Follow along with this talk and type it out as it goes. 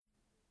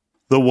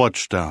The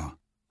Watchtower,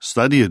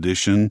 Study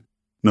Edition,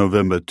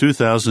 November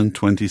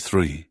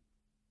 2023.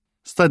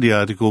 Study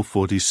Article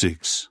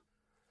 46.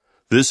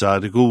 This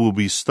article will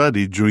be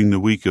studied during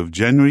the week of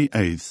January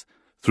 8th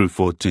through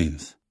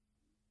 14th.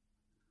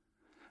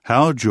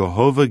 How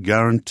Jehovah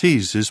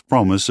guarantees his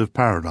promise of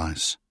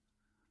paradise.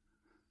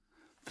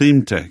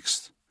 Theme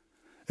text.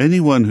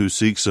 Anyone who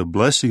seeks a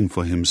blessing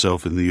for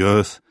himself in the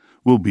earth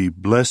will be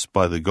blessed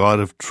by the God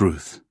of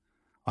truth.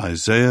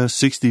 Isaiah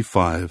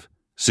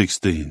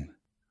 65:16.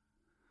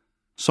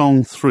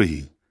 Song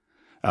 3.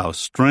 Our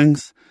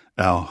strength,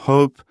 our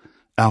hope,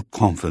 our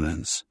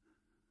confidence.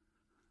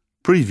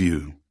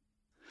 Preview.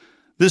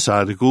 This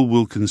article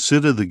will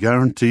consider the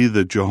guarantee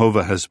that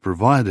Jehovah has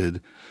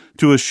provided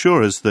to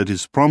assure us that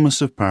his promise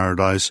of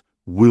paradise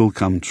will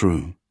come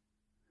true.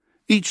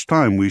 Each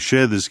time we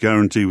share this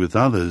guarantee with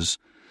others,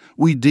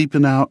 we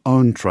deepen our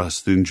own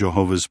trust in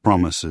Jehovah's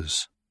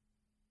promises.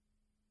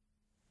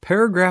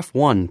 Paragraph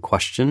 1,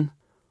 question.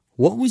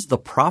 What was the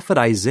prophet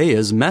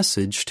Isaiah's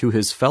message to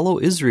his fellow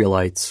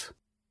Israelites?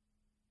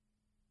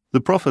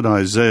 The prophet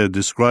Isaiah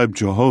described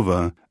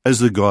Jehovah as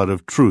the God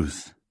of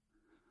truth.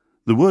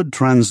 The word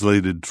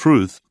translated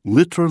truth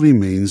literally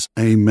means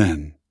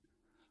Amen.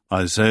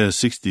 Isaiah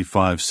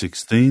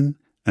 65:16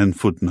 and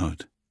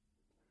footnote.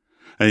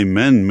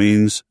 Amen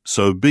means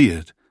so be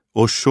it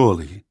or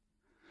surely.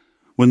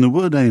 When the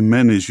word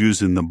Amen is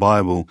used in the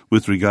Bible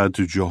with regard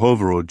to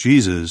Jehovah or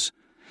Jesus,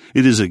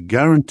 it is a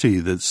guarantee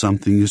that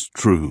something is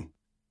true.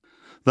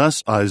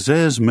 Thus,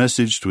 Isaiah's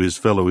message to his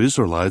fellow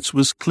Israelites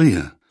was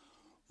clear.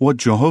 What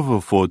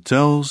Jehovah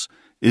foretells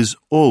is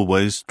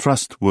always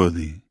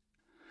trustworthy.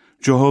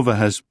 Jehovah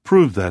has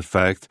proved that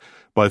fact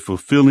by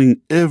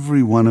fulfilling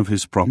every one of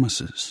his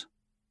promises.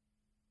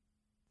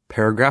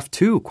 Paragraph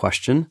 2,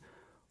 question.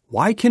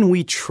 Why can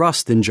we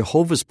trust in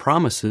Jehovah's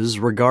promises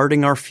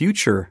regarding our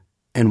future,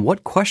 and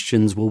what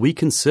questions will we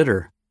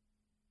consider?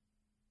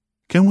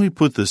 Can we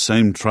put the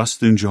same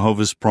trust in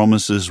Jehovah's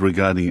promises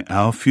regarding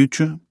our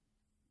future?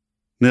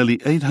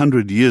 Nearly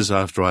 800 years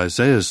after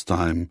Isaiah's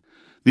time,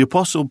 the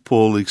Apostle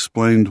Paul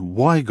explained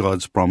why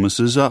God's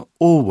promises are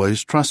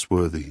always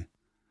trustworthy.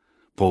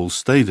 Paul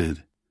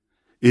stated,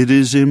 "It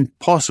is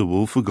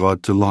impossible for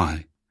God to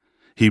lie."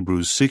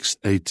 Hebrews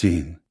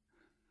 6:18.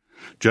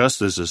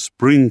 Just as a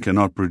spring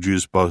cannot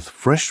produce both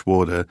fresh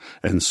water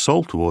and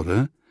salt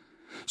water,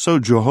 so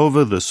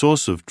Jehovah, the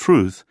source of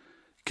truth,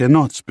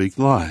 cannot speak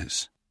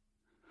lies.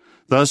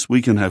 Thus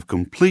we can have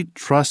complete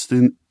trust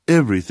in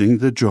everything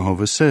that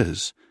Jehovah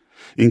says,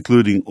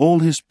 including all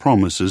his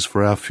promises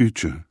for our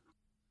future.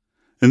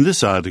 In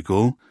this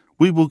article,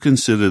 we will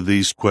consider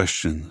these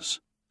questions.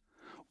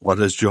 What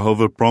has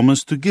Jehovah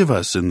promised to give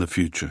us in the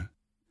future?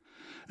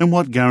 And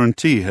what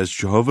guarantee has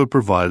Jehovah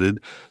provided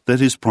that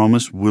his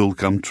promise will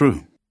come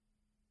true?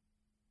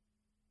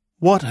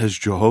 What has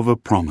Jehovah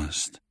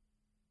promised?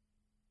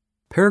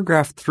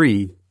 Paragraph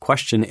 3,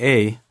 question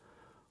A.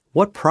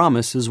 What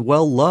promise is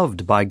well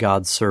loved by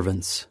God's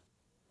servants?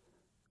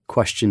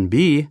 Question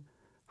B.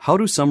 How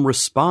do some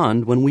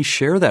respond when we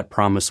share that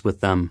promise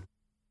with them?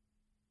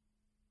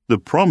 The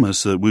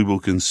promise that we will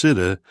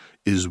consider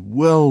is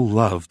well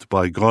loved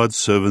by God's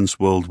servants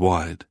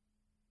worldwide.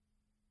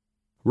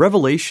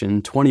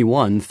 Revelation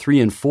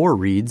 21:3-4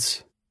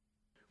 reads,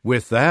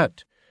 With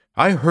that,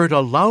 I heard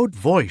a loud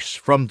voice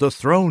from the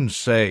throne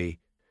say,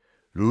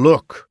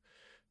 Look,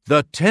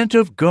 the tent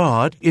of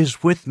God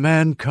is with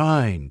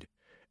mankind,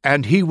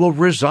 and he will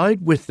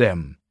reside with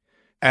them,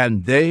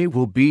 and they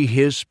will be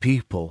his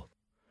people.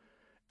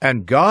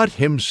 And God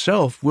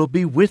himself will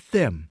be with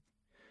them,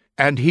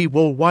 and he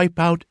will wipe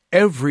out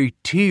every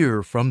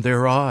tear from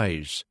their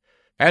eyes,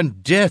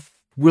 and death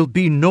will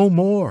be no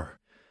more.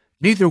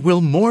 Neither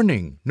will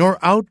mourning, nor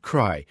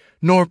outcry,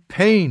 nor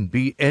pain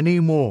be any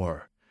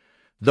more.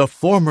 The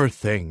former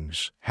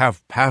things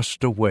have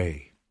passed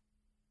away.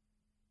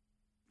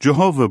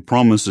 Jehovah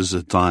promises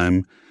a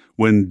time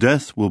when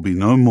death will be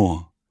no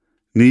more.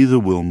 Neither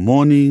will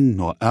mourning,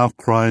 nor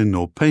outcry,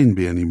 nor pain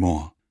be any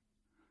more.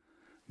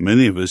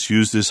 Many of us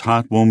use this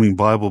heartwarming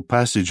Bible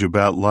passage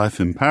about life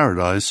in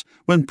paradise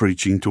when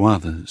preaching to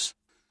others.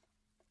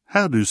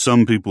 How do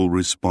some people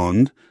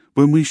respond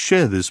when we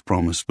share this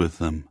promise with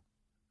them?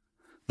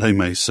 They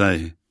may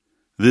say,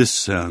 "This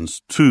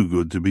sounds too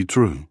good to be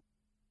true."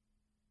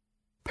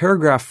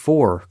 Paragraph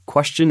 4,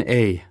 question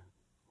A.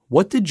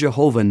 What did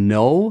Jehovah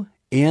know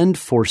and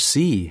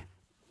foresee?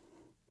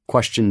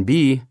 Question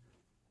B.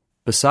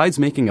 Besides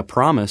making a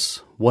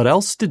promise, what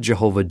else did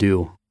Jehovah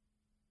do?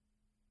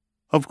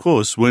 Of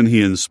course, when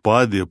he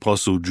inspired the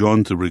Apostle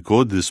John to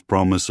record this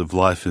promise of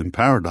life in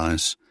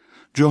paradise,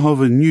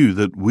 Jehovah knew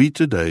that we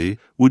today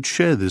would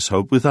share this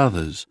hope with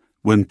others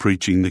when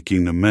preaching the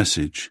kingdom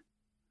message.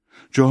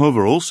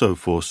 Jehovah also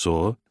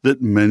foresaw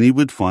that many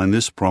would find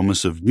this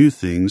promise of new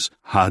things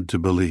hard to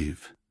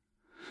believe.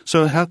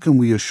 So how can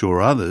we assure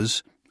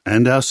others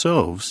and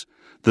ourselves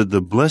that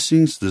the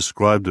blessings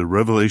described in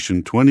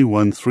Revelation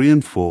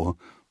 21:3-4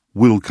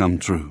 will come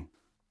true?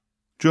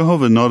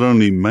 Jehovah not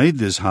only made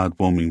this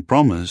heartwarming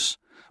promise,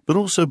 but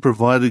also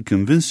provided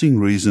convincing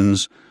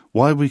reasons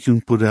why we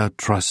can put our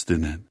trust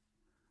in it.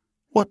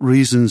 What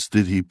reasons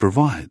did he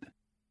provide?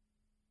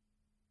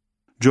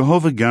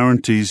 Jehovah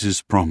guarantees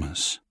his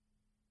promise.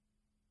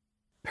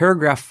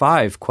 Paragraph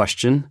 5,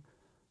 question: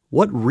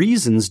 What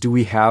reasons do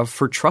we have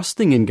for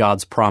trusting in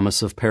God's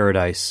promise of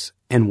paradise,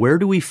 and where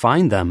do we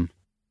find them?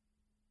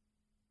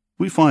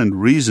 We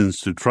find reasons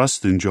to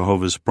trust in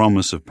Jehovah's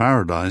promise of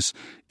paradise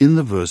in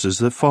the verses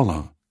that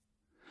follow.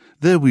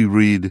 There we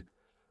read,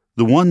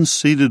 "The one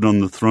seated on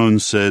the throne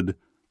said,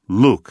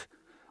 'Look,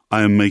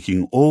 I am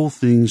making all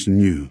things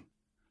new.'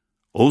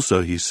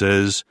 Also he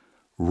says,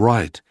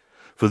 'Write,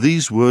 for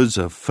these words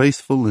are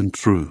faithful and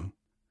true.'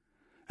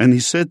 And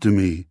he said to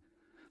me,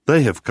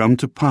 'They have come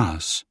to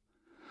pass.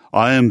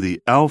 I am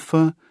the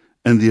Alpha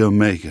and the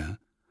Omega,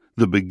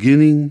 the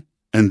beginning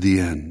and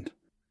the end.'"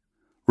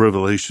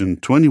 Revelation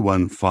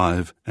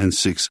 21:5 and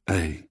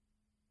 6a.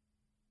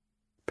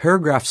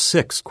 Paragraph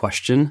 6,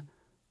 question: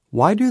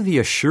 Why do the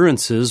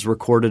assurances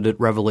recorded at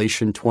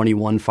Revelation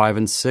 21:5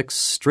 and 6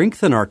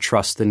 strengthen our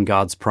trust in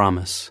God's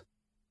promise?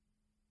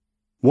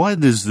 Why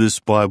does this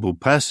Bible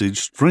passage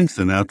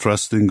strengthen our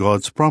trust in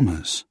God's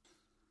promise?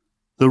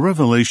 The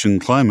Revelation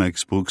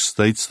Climax book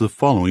states the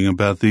following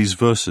about these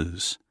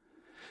verses.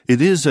 It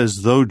is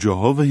as though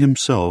Jehovah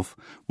himself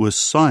was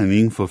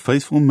signing for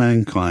faithful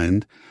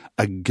mankind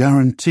a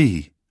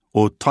guarantee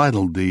or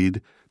title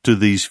deed to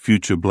these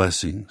future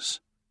blessings.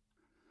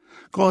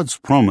 God's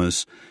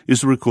promise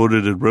is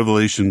recorded at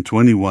Revelation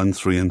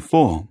 21:3 and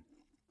 4.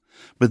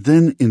 But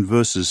then in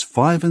verses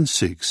 5 and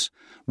 6,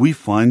 we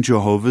find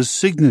Jehovah's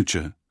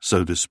signature,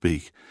 so to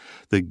speak,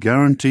 that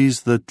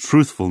guarantees the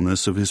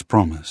truthfulness of his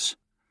promise.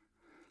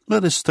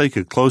 Let us take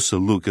a closer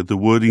look at the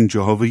wording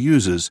Jehovah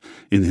uses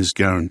in his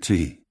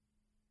guarantee.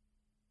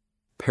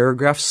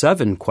 Paragraph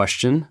 7,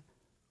 question: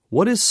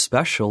 What is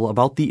special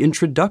about the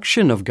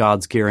introduction of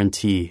God's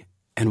guarantee,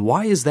 and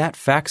why is that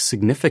fact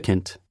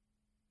significant?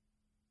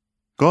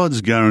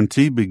 God's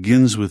guarantee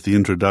begins with the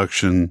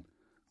introduction,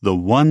 "The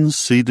one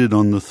seated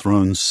on the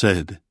throne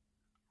said,"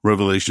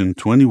 Revelation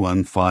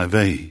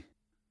 21:5a.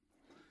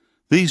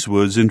 These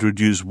words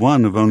introduce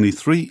one of only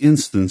 3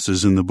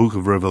 instances in the book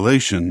of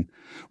Revelation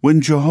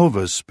when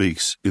Jehovah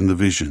speaks in the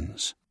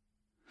visions.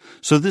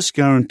 So this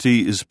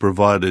guarantee is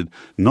provided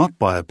not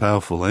by a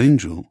powerful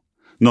angel,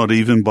 not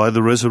even by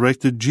the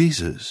resurrected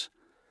Jesus,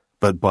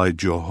 but by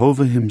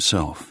Jehovah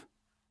himself.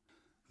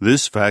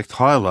 This fact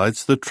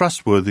highlights the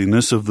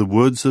trustworthiness of the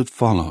words that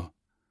follow.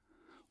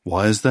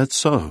 Why is that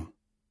so?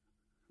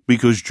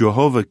 Because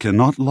Jehovah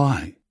cannot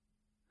lie.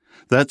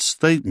 That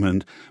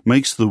statement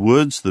makes the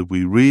words that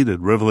we read at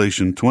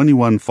Revelation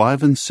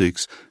 21:5 and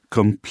 6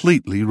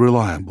 completely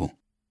reliable.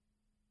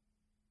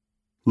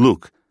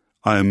 "Look,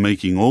 I am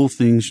making all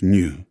things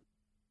new."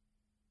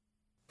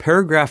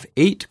 Paragraph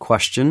 8,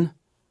 question: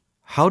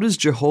 How does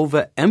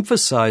Jehovah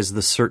emphasize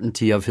the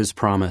certainty of his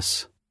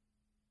promise?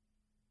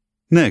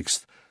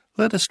 Next,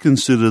 let us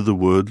consider the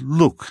word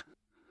look.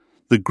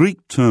 The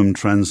Greek term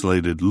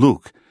translated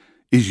look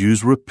is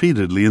used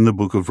repeatedly in the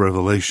book of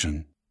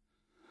Revelation.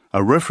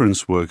 A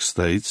reference work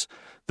states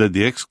that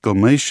the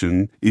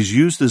exclamation is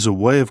used as a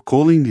way of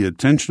calling the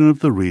attention of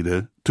the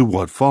reader to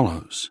what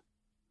follows.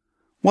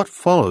 What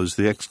follows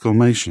the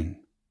exclamation?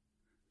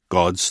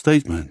 God's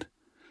statement,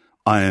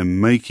 "I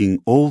am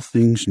making all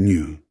things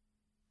new."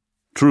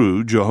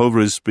 True, Jehovah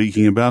is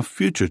speaking about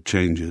future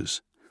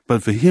changes,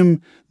 but for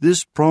him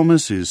this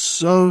promise is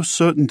so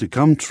certain to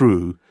come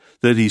true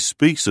that he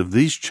speaks of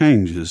these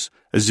changes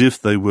as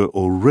if they were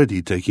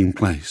already taking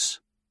place.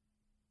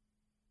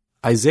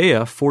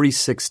 Isaiah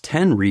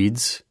 46:10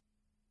 reads,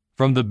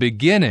 "From the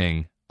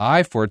beginning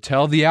I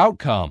foretell the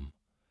outcome,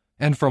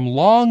 and from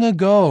long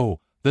ago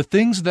the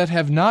things that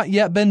have not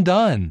yet been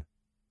done.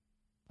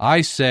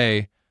 I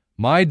say,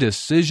 my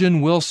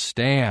decision will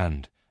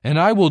stand, and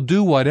I will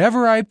do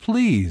whatever I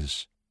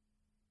please."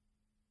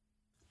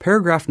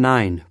 Paragraph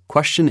 9,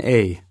 question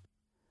A.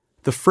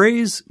 The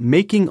phrase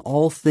 "making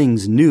all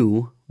things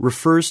new"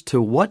 refers to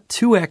what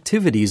 2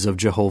 activities of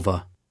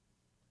Jehovah?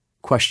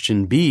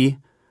 Question B.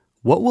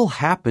 What will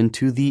happen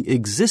to the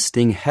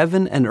existing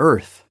heaven and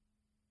earth?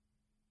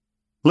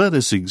 Let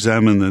us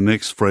examine the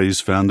next phrase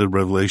found in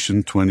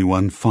Revelation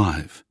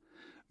 21:5,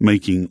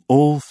 "making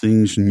all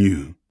things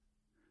new."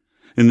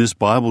 In this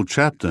Bible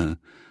chapter,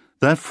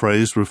 that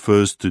phrase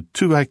refers to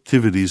 2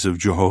 activities of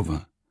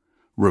Jehovah,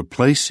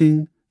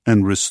 replacing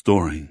and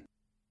restoring.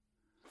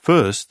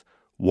 First,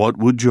 what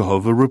would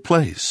Jehovah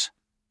replace?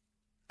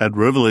 At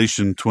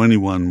Revelation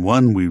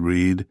 21:1 we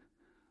read,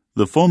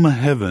 "The former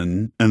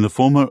heaven and the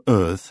former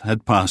earth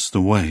had passed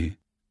away."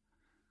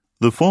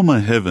 The former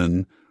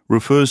heaven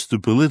refers to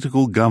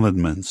political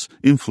governments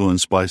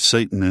influenced by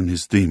Satan and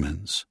his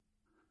demons.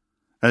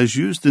 As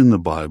used in the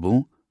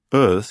Bible,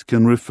 earth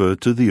can refer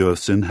to the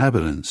earth's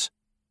inhabitants.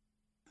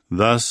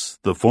 Thus,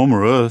 the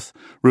former earth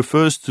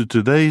refers to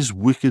today's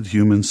wicked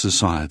human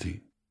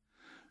society.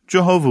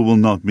 Jehovah will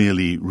not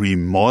merely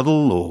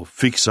remodel or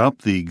fix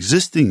up the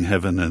existing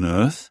heaven and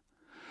earth.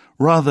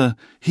 Rather,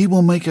 he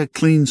will make a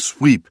clean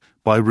sweep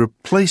by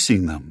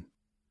replacing them.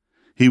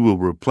 He will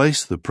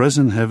replace the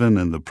present heaven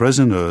and the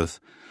present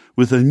earth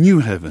with a new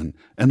heaven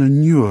and a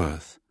new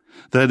earth,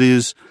 that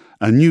is,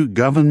 a new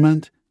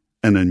government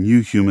and a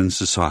new human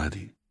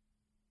society.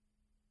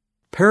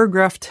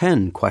 Paragraph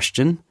 10,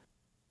 question.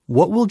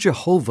 What will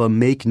Jehovah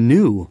make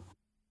new?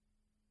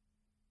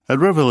 At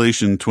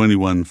Revelation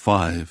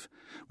 21:5,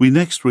 we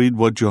next read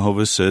what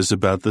Jehovah says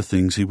about the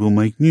things he will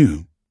make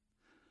new.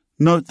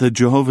 Note that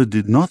Jehovah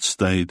did not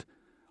state,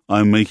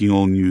 I am making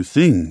all new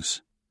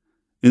things.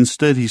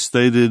 Instead, he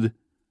stated,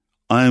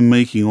 I am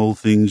making all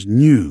things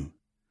new.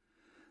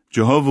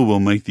 Jehovah will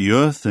make the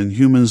earth and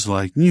humans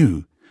like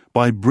new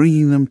by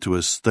bringing them to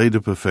a state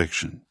of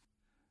perfection.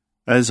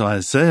 As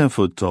Isaiah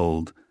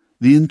foretold,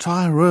 the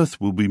entire earth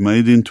will be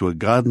made into a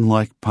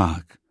garden-like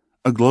park,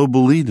 a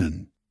global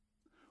Eden.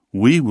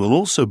 We will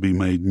also be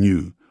made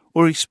new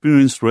or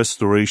experience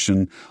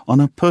restoration on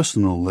a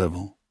personal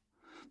level.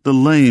 The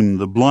lame,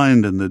 the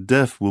blind, and the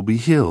deaf will be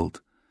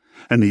healed,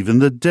 and even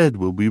the dead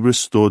will be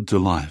restored to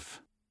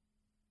life.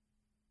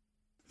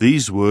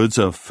 These words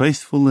are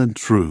faithful and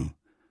true.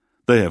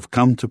 They have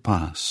come to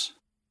pass.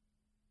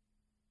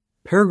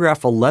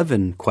 Paragraph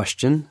 11,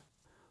 question.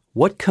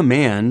 What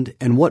command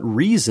and what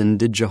reason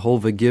did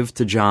Jehovah give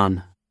to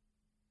John?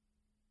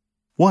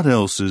 What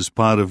else is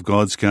part of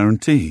God's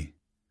guarantee?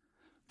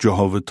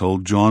 Jehovah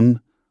told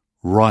John,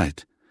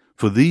 Write,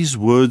 for these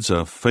words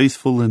are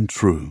faithful and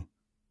true.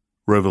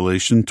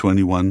 Revelation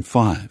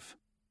 21:5.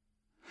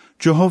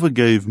 Jehovah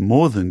gave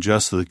more than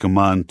just the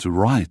command to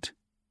write.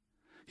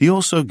 He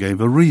also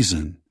gave a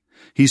reason.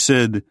 He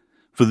said,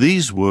 For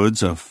these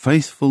words are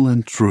faithful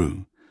and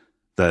true.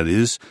 That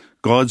is,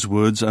 God's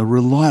words are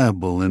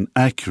reliable and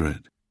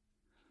accurate.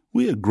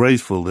 We are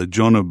grateful that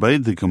John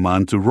obeyed the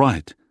command to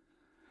write.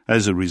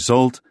 As a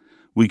result,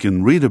 we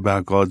can read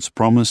about God's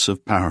promise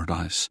of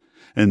paradise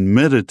and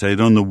meditate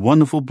on the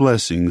wonderful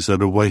blessings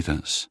that await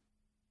us.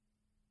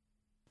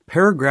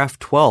 Paragraph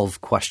 12,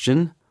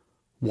 question.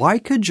 Why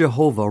could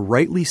Jehovah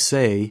rightly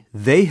say,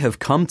 they have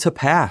come to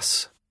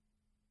pass?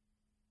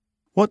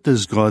 What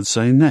does God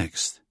say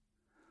next?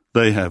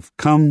 They have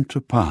come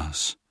to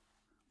pass.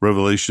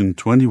 Revelation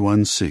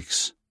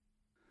 21:6.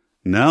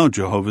 Now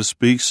Jehovah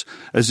speaks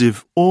as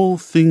if all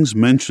things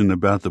mentioned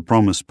about the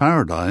promised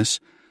paradise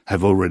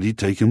have already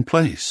taken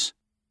place.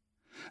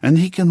 And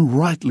he can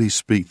rightly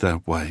speak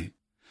that way,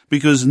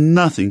 because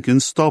nothing can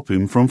stop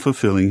him from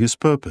fulfilling his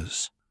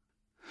purpose.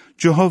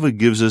 Jehovah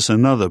gives us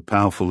another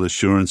powerful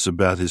assurance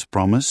about his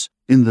promise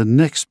in the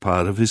next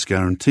part of his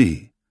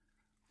guarantee.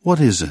 What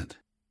is it?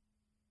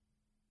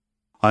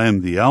 I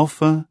am the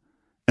Alpha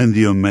and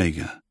the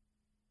Omega.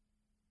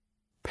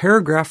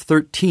 Paragraph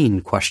 13,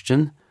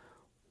 question.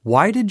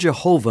 Why did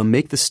Jehovah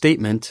make the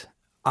statement,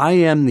 I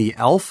am the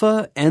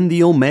Alpha and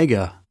the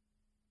Omega?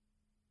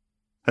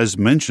 As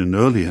mentioned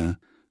earlier,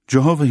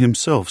 Jehovah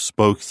himself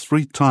spoke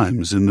 3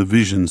 times in the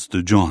visions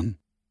to John.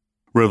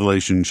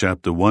 Revelation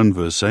chapter 1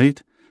 verse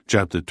 8,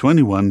 chapter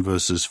 21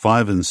 verses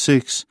 5 and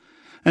 6,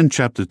 and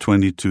chapter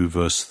 22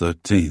 verse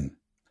 13.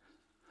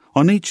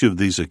 On each of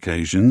these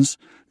occasions,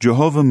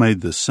 Jehovah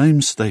made the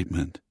same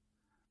statement,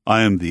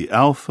 I am the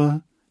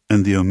Alpha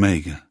and the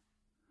Omega.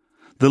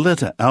 The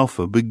letter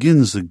Alpha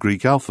begins the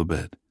Greek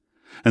alphabet,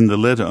 and the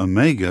letter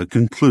Omega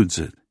concludes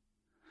it.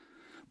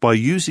 By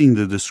using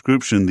the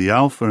description the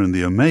Alpha and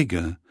the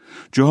Omega,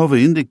 Jehovah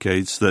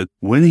indicates that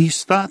when he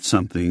starts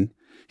something,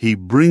 he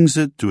brings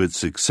it to its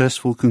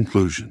successful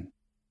conclusion.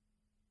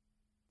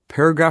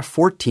 Paragraph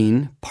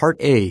 14,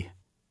 Part A.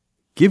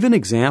 Give an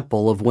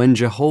example of when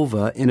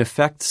Jehovah in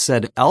effect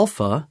said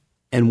Alpha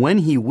and when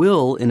he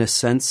will, in a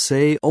sense,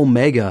 say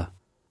Omega.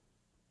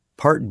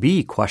 Part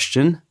B,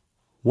 question.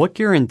 What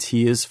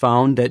guarantee is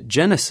found at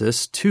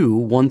Genesis 2,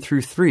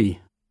 1-3?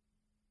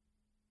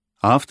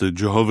 After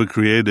Jehovah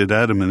created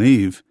Adam and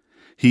Eve,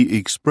 he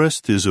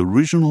expressed his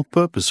original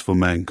purpose for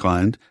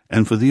mankind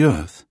and for the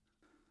earth.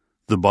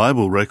 The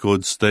Bible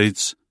record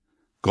states,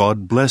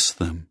 God blessed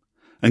them,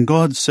 and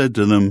God said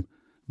to them,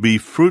 Be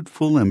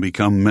fruitful and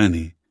become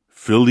many,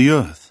 fill the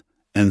earth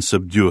and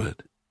subdue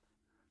it.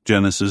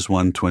 Genesis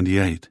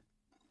 1:28.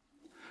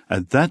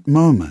 At that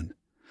moment,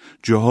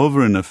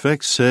 Jehovah in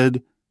effect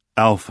said,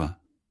 Alpha.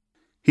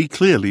 He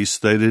clearly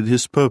stated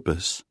his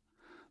purpose.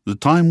 The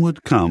time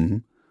would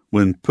come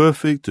when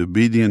perfect,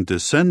 obedient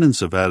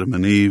descendants of Adam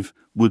and Eve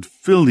would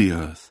fill the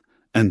earth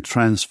and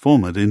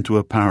transform it into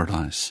a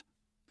paradise.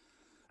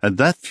 At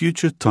that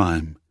future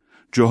time,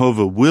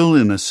 Jehovah will,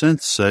 in a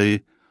sense,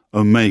 say,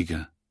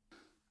 Omega.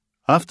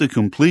 After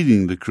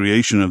completing the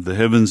creation of the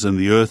heavens and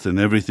the earth and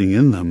everything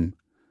in them,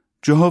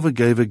 Jehovah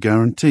gave a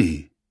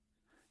guarantee.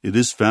 It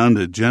is found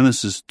at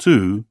Genesis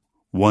 2,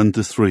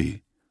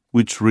 1-3,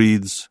 which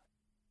reads,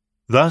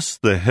 Thus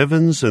the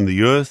heavens and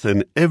the earth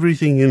and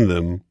everything in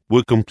them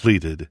were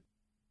completed.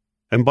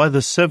 And by the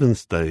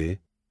 7th day,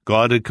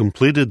 God had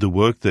completed the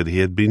work that he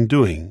had been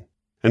doing,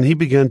 and he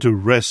began to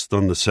rest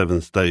on the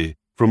 7th day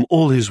from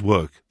all his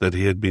work that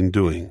he had been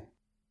doing.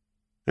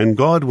 And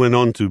God went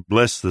on to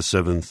bless the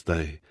 7th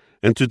day,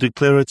 and to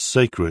declare it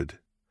sacred,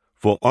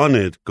 for on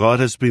it God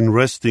has been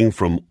resting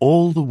from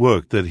all the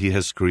work that he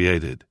has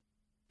created,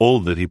 all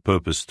that he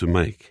purposed to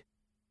make.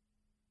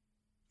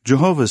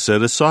 Jehovah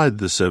set aside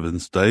the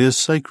seventh day as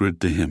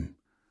sacred to him.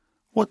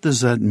 What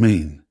does that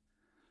mean?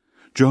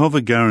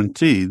 Jehovah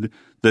guaranteed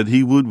that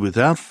he would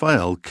without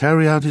fail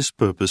carry out his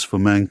purpose for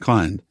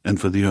mankind and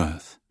for the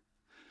earth.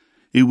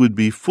 It would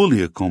be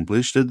fully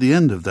accomplished at the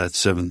end of that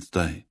seventh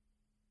day.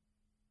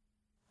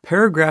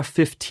 Paragraph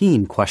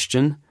 15,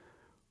 question.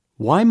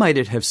 Why might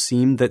it have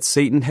seemed that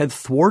Satan had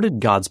thwarted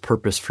God's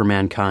purpose for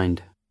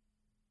mankind?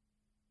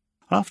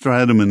 After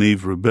Adam and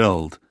Eve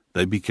rebelled,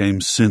 they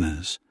became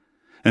sinners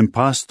and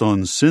passed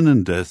on sin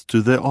and death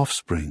to their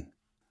offspring.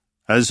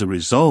 As a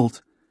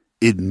result,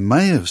 it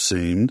may have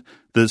seemed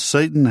that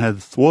Satan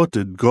had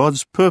thwarted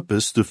God's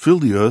purpose to fill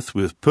the earth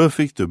with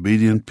perfect,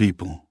 obedient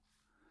people.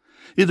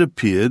 It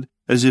appeared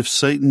as if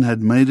Satan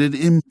had made it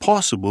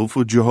impossible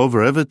for Jehovah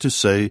ever to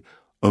say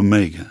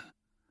Omega.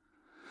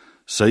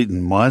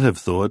 Satan might have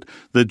thought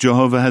that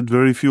Jehovah had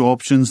very few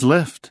options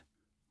left.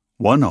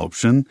 One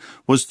option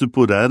was to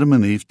put Adam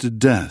and Eve to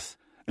death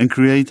and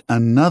create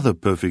another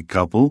perfect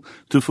couple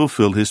to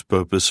fulfill his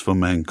purpose for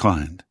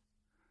mankind.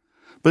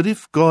 But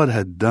if God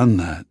had done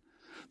that,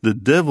 the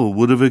devil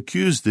would have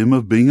accused him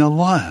of being a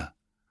liar.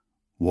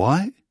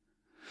 Why?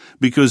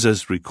 Because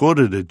as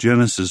recorded at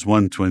Genesis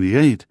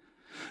 1:28,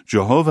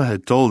 Jehovah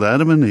had told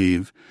Adam and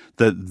Eve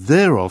that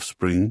their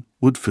offspring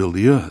would fill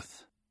the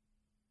earth.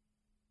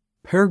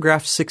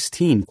 Paragraph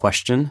 16,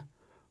 question.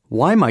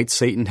 Why might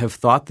Satan have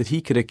thought that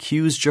he could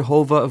accuse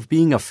Jehovah of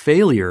being a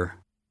failure?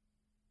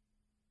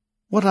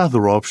 What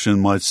other option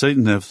might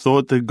Satan have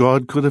thought that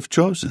God could have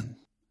chosen?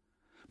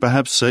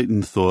 Perhaps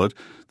Satan thought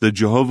that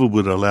Jehovah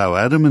would allow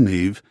Adam and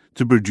Eve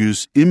to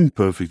produce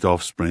imperfect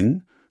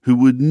offspring who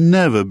would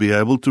never be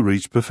able to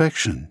reach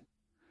perfection.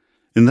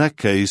 In that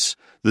case,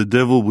 the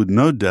devil would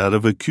no doubt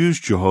have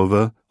accused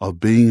Jehovah of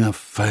being a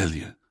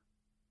failure.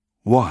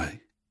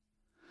 Why?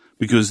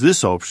 Because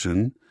this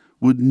option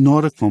would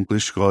not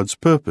accomplish God's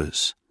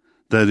purpose,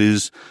 that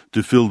is,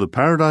 to fill the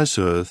paradise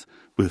earth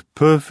with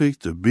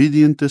perfect,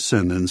 obedient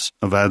descendants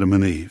of Adam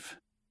and Eve.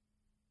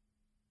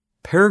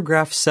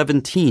 Paragraph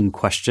 17,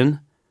 question.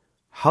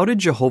 How did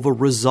Jehovah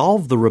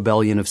resolve the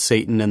rebellion of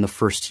Satan and the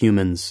first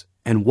humans,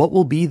 and what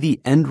will be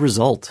the end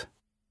result?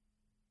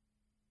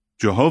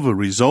 Jehovah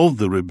resolved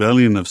the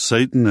rebellion of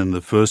Satan and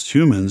the first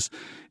humans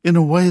in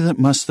a way that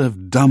must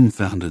have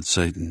dumbfounded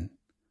Satan.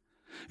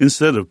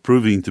 Instead of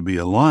proving to be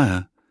a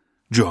liar,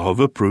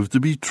 Jehovah proved to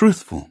be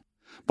truthful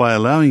by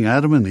allowing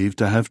Adam and Eve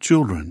to have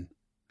children.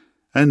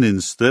 And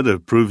instead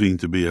of proving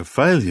to be a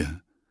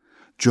failure,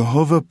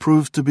 Jehovah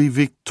proved to be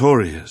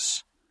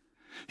victorious.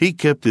 He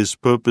kept his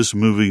purpose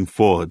moving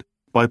forward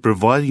by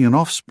providing an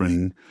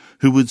offspring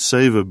who would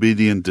save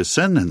obedient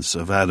descendants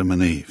of Adam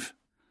and Eve.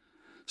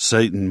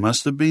 Satan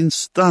must have been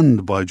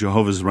stunned by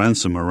Jehovah's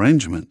ransom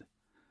arrangement.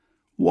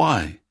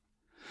 Why?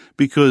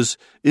 Because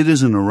it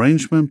is an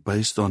arrangement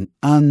based on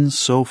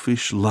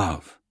unselfish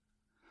love.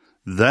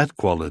 That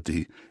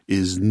quality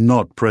is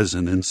not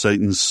present in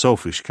Satan's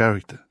selfish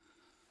character.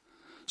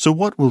 So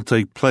what will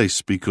take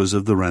place because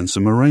of the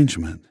ransom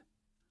arrangement?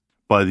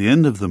 By the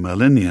end of the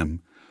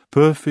millennium,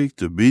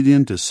 perfect,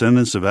 obedient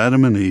descendants of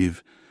Adam and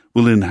Eve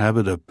will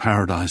inhabit a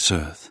paradise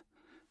earth,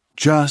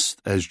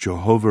 just as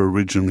Jehovah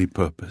originally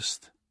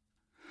purposed.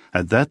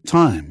 At that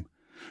time,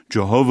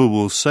 Jehovah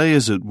will say,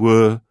 as it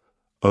were,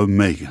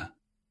 Omega.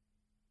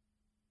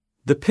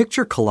 The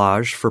picture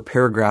collage for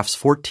paragraphs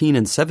 14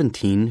 and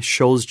 17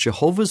 shows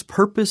Jehovah's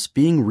purpose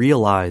being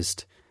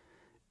realized.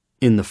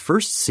 In the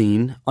first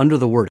scene, under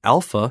the word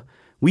Alpha,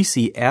 we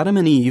see Adam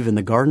and Eve in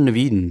the Garden of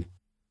Eden.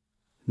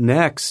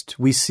 Next,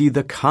 we see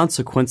the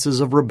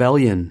consequences of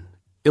rebellion,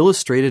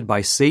 illustrated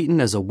by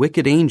Satan as a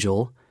wicked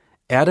angel,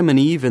 Adam and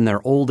Eve in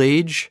their old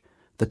age,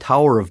 the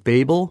Tower of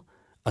Babel,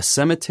 a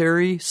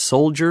cemetery,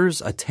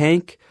 soldiers, a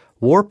tank,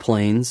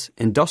 warplanes,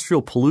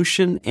 industrial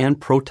pollution, and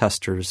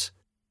protesters.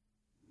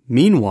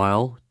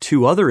 Meanwhile,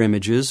 two other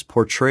images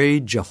portray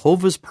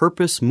Jehovah's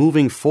purpose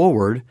moving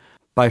forward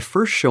by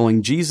first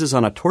showing Jesus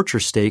on a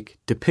torture stake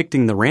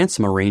depicting the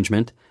ransom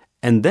arrangement,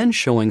 and then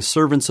showing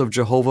servants of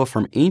Jehovah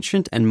from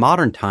ancient and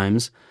modern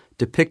times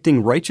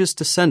depicting righteous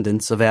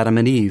descendants of Adam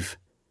and Eve.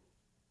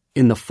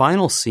 In the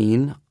final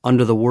scene,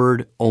 under the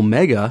word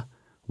Omega,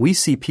 we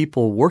see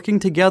people working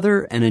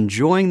together and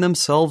enjoying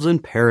themselves in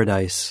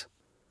paradise.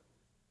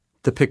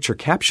 The picture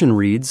caption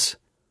reads,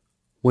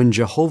 "When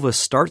Jehovah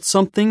starts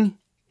something,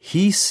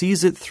 he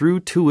sees it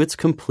through to its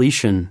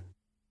completion."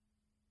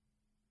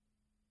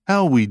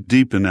 How we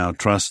deepen our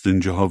trust in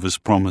Jehovah's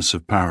promise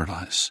of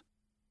paradise.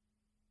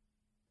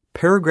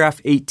 Paragraph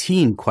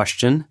 18,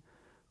 question.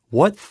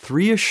 What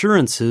three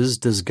assurances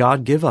does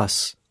God give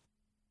us?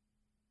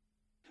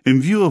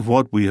 In view of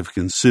what we have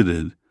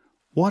considered,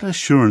 what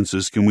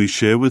assurances can we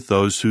share with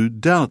those who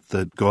doubt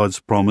that God's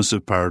promise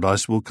of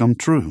paradise will come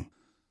true?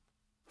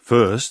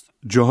 First,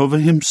 Jehovah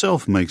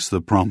himself makes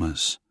the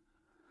promise.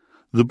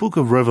 The book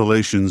of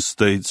Revelation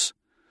states,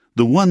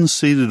 "The one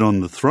seated on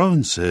the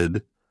throne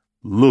said,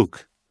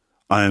 'Look,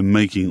 I am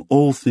making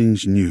all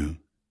things new.'"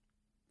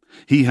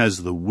 He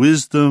has the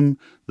wisdom,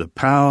 the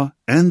power,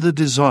 and the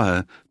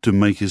desire to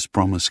make his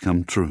promise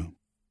come true.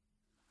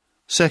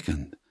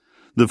 Second,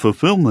 The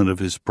fulfillment of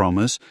his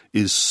promise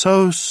is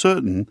so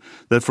certain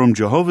that from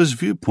Jehovah's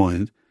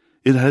viewpoint,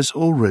 it has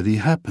already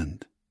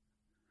happened.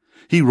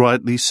 He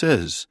rightly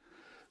says,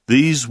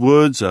 "These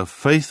words are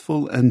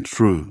faithful and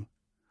true.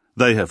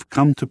 They have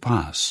come to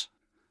pass."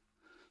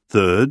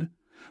 Third,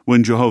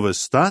 when Jehovah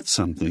starts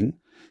something,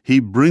 he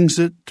brings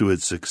it to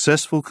its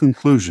successful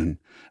conclusion,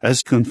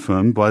 as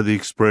confirmed by the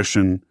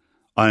expression,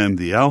 "I am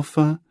the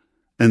Alpha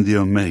and the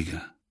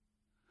Omega."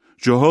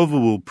 Jehovah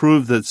will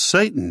prove that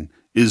Satan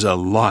is a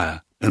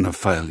liar and a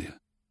failure.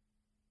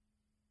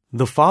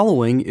 The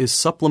following is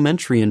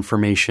supplementary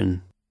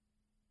information.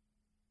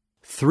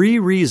 3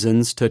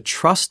 reasons to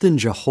trust in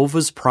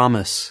Jehovah's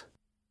promise.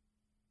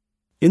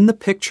 In the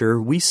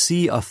picture, we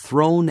see a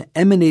throne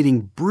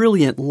emanating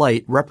brilliant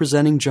light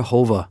representing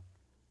Jehovah.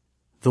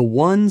 The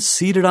one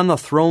seated on the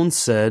throne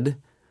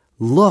said,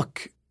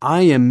 "Look,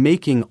 I am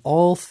making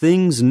all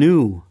things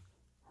new."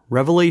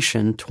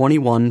 Revelation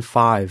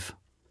 21:5.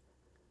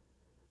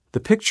 The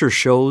picture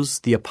shows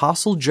the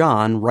Apostle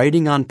John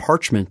writing on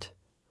parchment.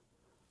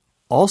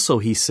 Also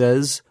he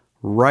says,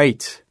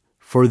 "Write,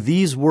 for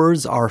these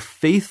words are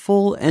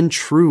faithful and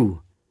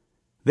true.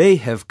 They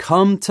have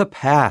come to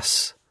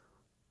pass."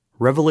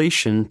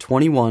 Revelation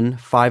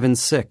 21:5 and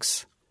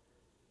 6.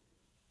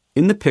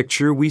 In the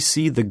picture we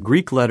see the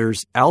Greek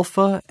letters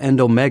Alpha and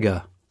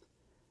Omega.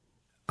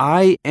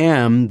 I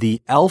am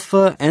the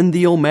Alpha and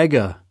the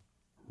Omega.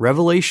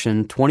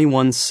 Revelation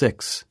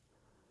 21:6.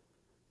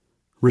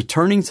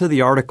 Returning to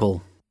the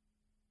article.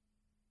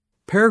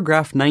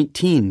 Paragraph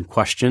 19,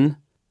 question.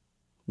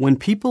 When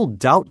people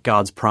doubt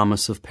God's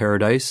promise of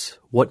paradise,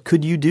 what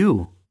could you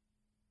do?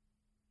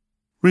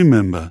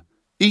 Remember,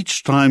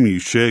 each time you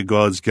share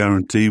God's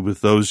guarantee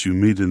with those you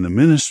meet in the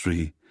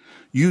ministry,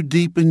 you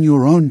deepen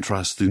your own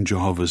trust in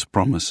Jehovah's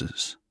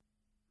promises.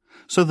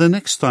 So the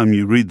next time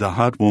you read the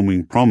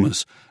heartwarming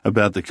promise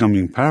about the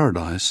coming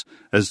paradise,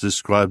 as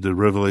described in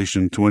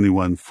Revelation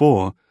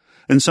 21:4,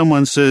 and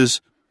someone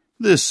says,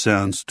 "This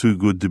sounds too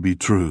good to be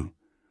true,"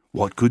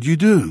 what could you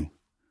do?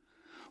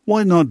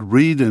 Why not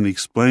read and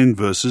explain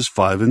verses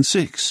 5 and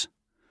 6?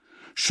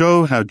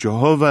 Show how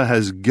Jehovah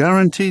has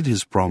guaranteed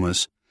his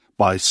promise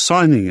by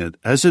signing it,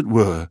 as it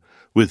were,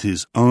 with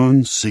his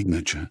own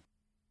signature.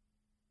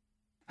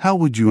 How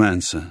would you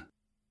answer?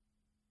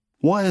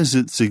 Why is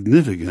it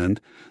significant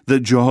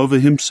that Jehovah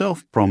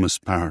himself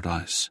promised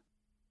paradise?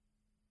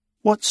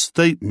 What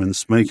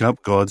statements make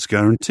up God's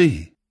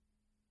guarantee?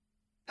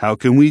 How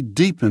can we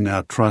deepen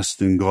our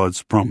trust in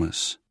God's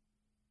promise?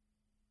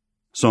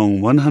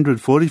 Song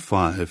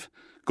 145,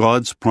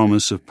 God's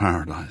Promise of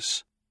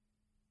Paradise.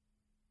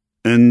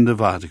 End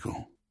of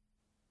article.